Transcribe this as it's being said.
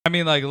I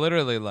mean, like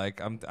literally,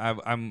 like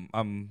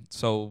I'm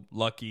so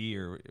lucky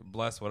or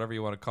blessed, whatever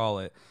you want to call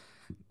it,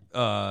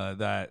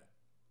 that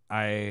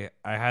I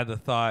had the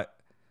thought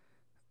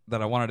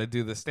that I wanted to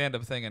do the stand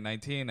up thing at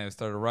 19. I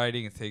started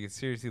writing and taking it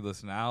seriously,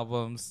 listen to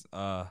albums,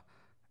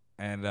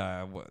 and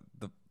the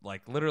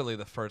like literally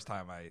the first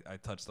time I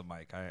touched the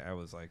mic, I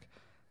was like,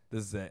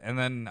 this is it. And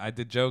then I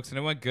did jokes and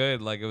it went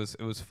good. Like it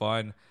was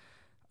fun,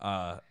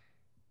 but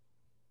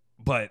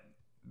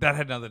that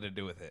had nothing to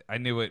do with it. I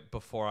knew it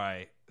before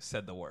I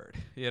said the word.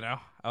 You know,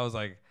 I was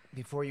like,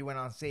 Before you went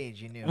on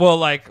stage, you knew. well,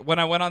 like when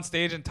I went on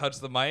stage and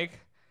touched the mic,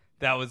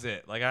 that was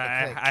it. Like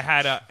clicked. I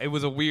had it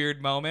was a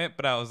weird moment,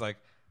 but I was like,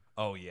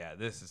 oh yeah,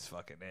 this is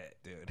fucking it,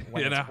 dude.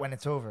 when you it's, know? when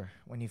it's over,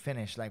 when you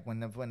finish, like when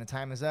the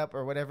time is up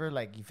or whatever,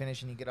 like you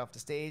finish and you get off the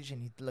stage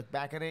and you look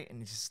back at it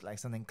and it's just like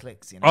something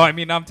clicks, you know. Oh, I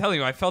mean, I'm telling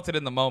you, I felt it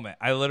in the moment.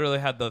 I literally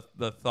had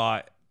the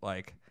thought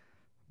like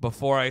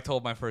before I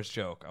told my first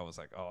joke. I was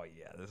like, oh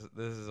yeah,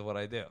 this is what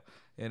I do,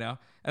 you know.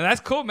 And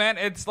that's cool, man.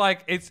 It's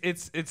like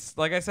it's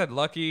like I said,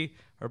 lucky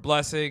or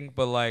blessing,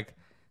 but like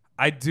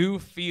I do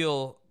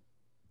feel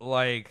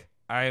like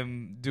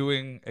I'm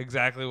doing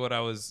exactly what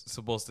I was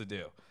supposed to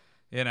do,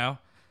 you know,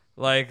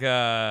 like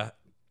and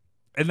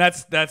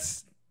that's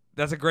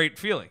a great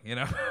feeling, you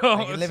know.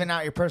 Like you're living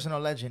out your personal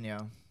legend,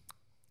 yo.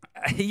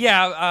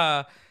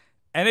 Yeah,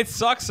 and it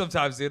sucks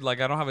sometimes, dude.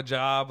 Like I don't have a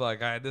job. Like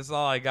this is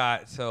all I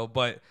got. So,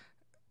 but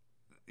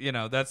you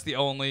know, that's the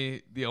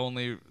only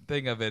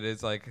thing of it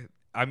is like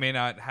I may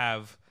not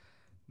have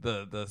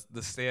the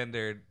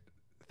standard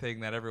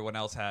thing that everyone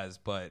else has,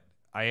 but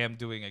I am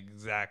doing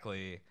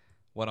exactly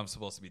what I'm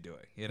supposed to be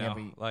doing. You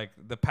know, like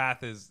the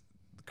path is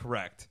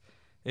correct.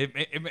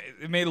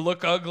 It may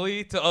look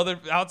ugly to other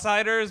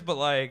outsiders, but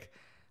like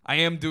I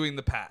am doing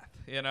the path.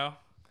 You know,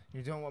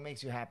 You're doing what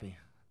makes you happy.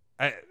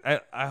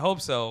 I hope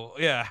so.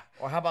 Yeah.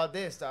 Or how about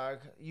this, dog?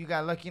 You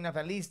got lucky enough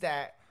at least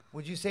that.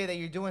 Would you say that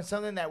you're doing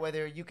something that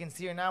whether you can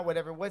see or not,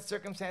 what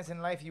circumstance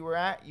in life you were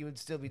at, you would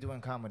still be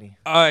doing comedy?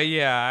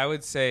 Yeah, I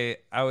would say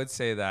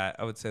that.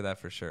 I would say that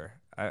for sure.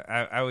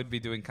 I would be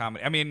doing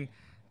comedy. I mean,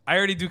 I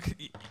already do.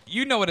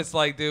 You know what it's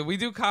like, dude. We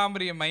do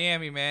comedy in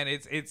Miami, man.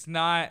 It's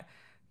not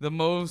the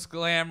most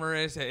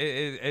glamorous.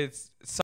 It's